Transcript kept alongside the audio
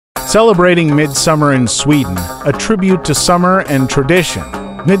Celebrating Midsummer in Sweden, a tribute to summer and tradition.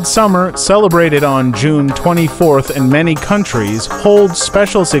 Midsummer, celebrated on June 24th in many countries, holds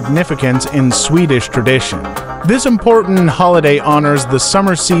special significance in Swedish tradition. This important holiday honors the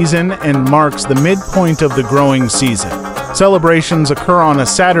summer season and marks the midpoint of the growing season. Celebrations occur on a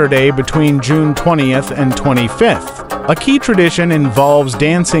Saturday between June 20th and 25th. A key tradition involves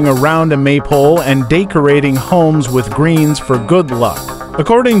dancing around a maypole and decorating homes with greens for good luck.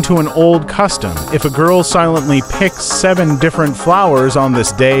 According to an old custom, if a girl silently picks 7 different flowers on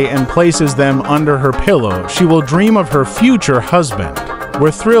this day and places them under her pillow, she will dream of her future husband.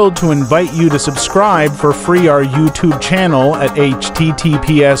 We're thrilled to invite you to subscribe for free our YouTube channel at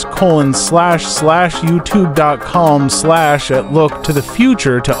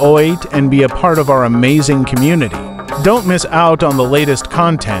https://youtube.com/@looktothefuture-08 and be a part of our amazing community. Don't miss out on the latest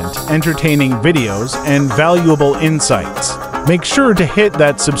content, entertaining videos, and valuable insights. Make sure to hit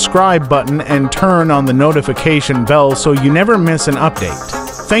that subscribe button and turn on the notification bell so you never miss an update.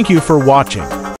 Thank you for watching.